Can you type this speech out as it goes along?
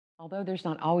Although there's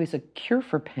not always a cure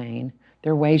for pain,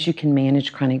 there are ways you can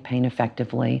manage chronic pain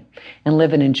effectively and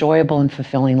live an enjoyable and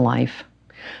fulfilling life.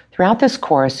 Throughout this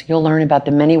course, you'll learn about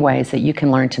the many ways that you can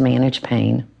learn to manage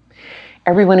pain.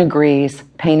 Everyone agrees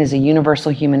pain is a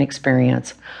universal human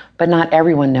experience, but not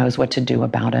everyone knows what to do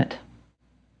about it.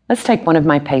 Let's take one of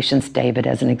my patients, David,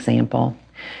 as an example.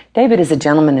 David is a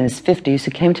gentleman in his 50s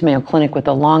who came to Mayo Clinic with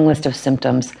a long list of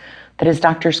symptoms that his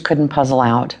doctors couldn't puzzle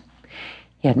out.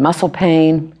 He had muscle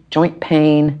pain, joint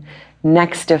pain,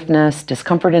 neck stiffness,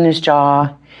 discomfort in his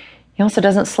jaw. He also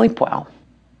doesn't sleep well.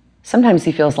 Sometimes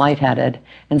he feels lightheaded,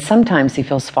 and sometimes he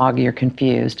feels foggy or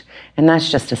confused, and that's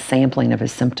just a sampling of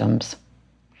his symptoms.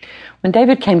 When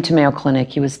David came to Mayo Clinic,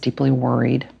 he was deeply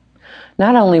worried.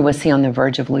 Not only was he on the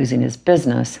verge of losing his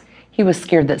business, he was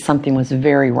scared that something was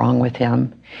very wrong with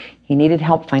him. He needed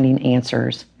help finding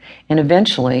answers, and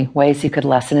eventually ways he could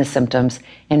lessen his symptoms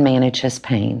and manage his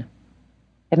pain.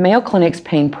 At Mayo Clinic's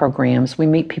pain programs, we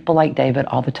meet people like David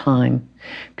all the time,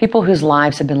 people whose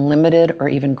lives have been limited or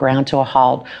even ground to a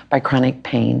halt by chronic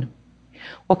pain.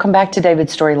 We'll come back to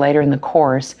David's story later in the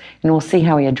course, and we'll see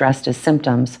how he addressed his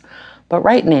symptoms. But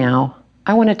right now,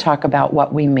 I want to talk about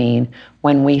what we mean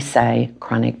when we say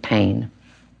chronic pain.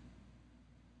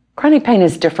 Chronic pain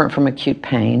is different from acute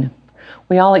pain.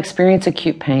 We all experience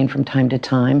acute pain from time to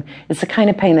time. It's the kind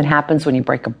of pain that happens when you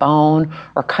break a bone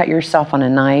or cut yourself on a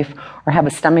knife or have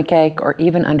a stomach ache or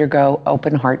even undergo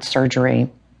open heart surgery.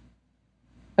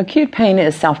 Acute pain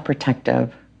is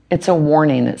self-protective. It's a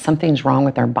warning that something's wrong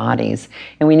with our bodies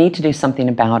and we need to do something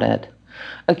about it.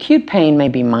 Acute pain may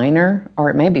be minor or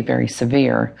it may be very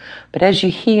severe, but as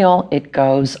you heal, it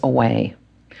goes away.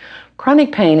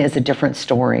 Chronic pain is a different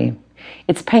story.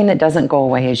 It's pain that doesn't go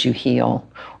away as you heal,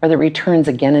 or that returns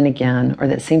again and again, or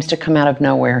that seems to come out of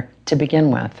nowhere to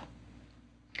begin with.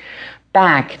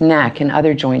 Back, neck, and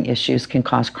other joint issues can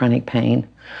cause chronic pain.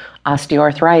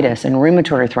 Osteoarthritis and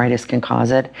rheumatoid arthritis can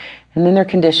cause it, and then there are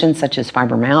conditions such as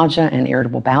fibromyalgia and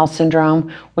irritable bowel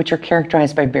syndrome, which are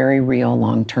characterized by very real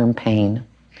long-term pain.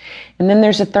 And then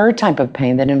there's a third type of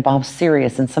pain that involves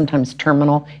serious and sometimes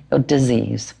terminal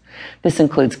disease. This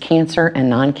includes cancer and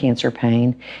non-cancer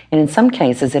pain, and in some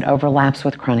cases it overlaps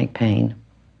with chronic pain.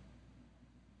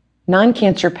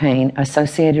 Non-cancer pain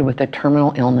associated with a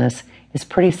terminal illness is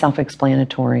pretty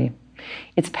self-explanatory.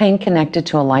 It's pain connected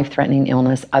to a life-threatening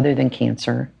illness other than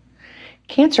cancer.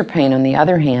 Cancer pain, on the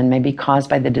other hand, may be caused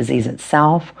by the disease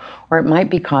itself, or it might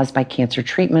be caused by cancer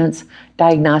treatments,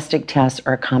 diagnostic tests,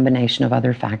 or a combination of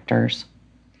other factors.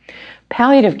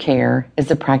 Palliative care is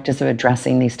the practice of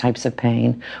addressing these types of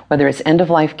pain, whether it's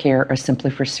end-of-life care or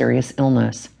simply for serious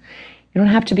illness. You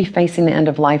don't have to be facing the end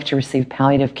of life to receive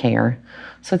palliative care,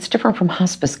 so it's different from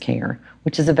hospice care,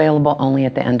 which is available only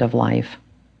at the end of life.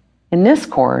 In this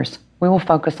course, we will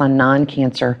focus on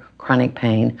non-cancer chronic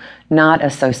pain, not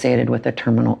associated with a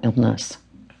terminal illness.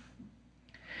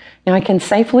 Now, I can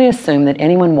safely assume that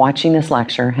anyone watching this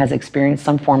lecture has experienced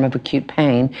some form of acute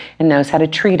pain and knows how to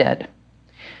treat it.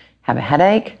 Have a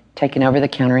headache? Take an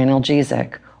over-the-counter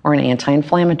analgesic or an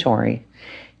anti-inflammatory.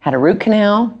 Had a root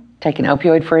canal? Take an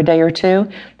opioid for a day or two,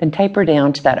 then taper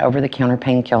down to that over-the-counter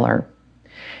painkiller.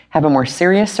 Have a more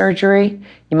serious surgery?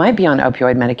 You might be on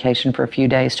opioid medication for a few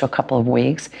days to a couple of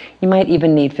weeks. You might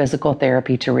even need physical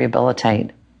therapy to rehabilitate.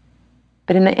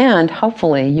 But in the end,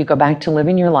 hopefully, you go back to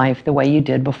living your life the way you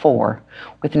did before,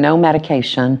 with no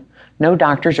medication, no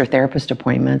doctors or therapist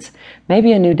appointments,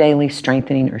 maybe a new daily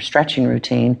strengthening or stretching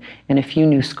routine, and a few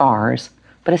new scars,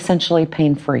 but essentially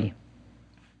pain-free.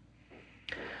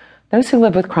 Those who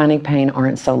live with chronic pain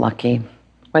aren't so lucky.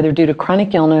 Whether due to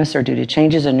chronic illness or due to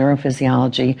changes in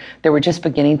neurophysiology that we're just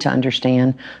beginning to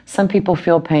understand, some people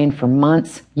feel pain for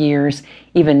months, years,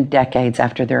 even decades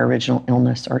after their original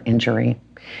illness or injury.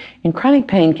 And chronic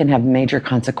pain can have major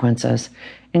consequences,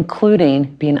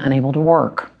 including being unable to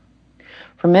work.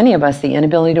 For many of us, the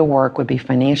inability to work would be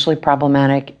financially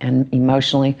problematic and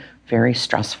emotionally very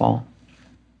stressful.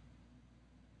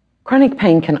 Chronic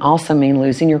pain can also mean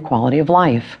losing your quality of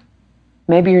life.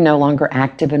 Maybe you're no longer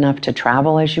active enough to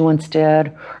travel as you once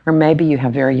did, or maybe you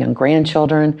have very young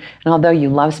grandchildren, and although you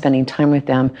love spending time with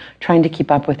them, trying to keep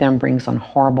up with them brings on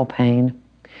horrible pain.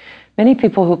 Many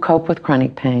people who cope with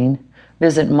chronic pain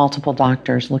visit multiple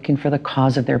doctors looking for the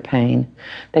cause of their pain.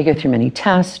 They go through many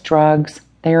tests, drugs,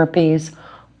 therapies,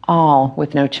 all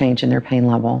with no change in their pain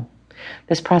level.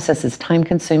 This process is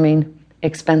time-consuming,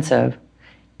 expensive,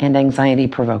 and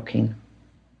anxiety-provoking.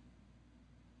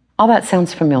 All that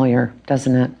sounds familiar,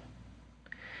 doesn't it?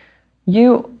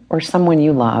 You or someone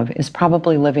you love is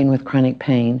probably living with chronic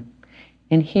pain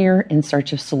and here in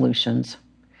search of solutions.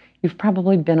 You've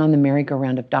probably been on the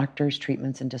merry-go-round of doctors,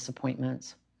 treatments, and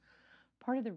disappointments. Part of the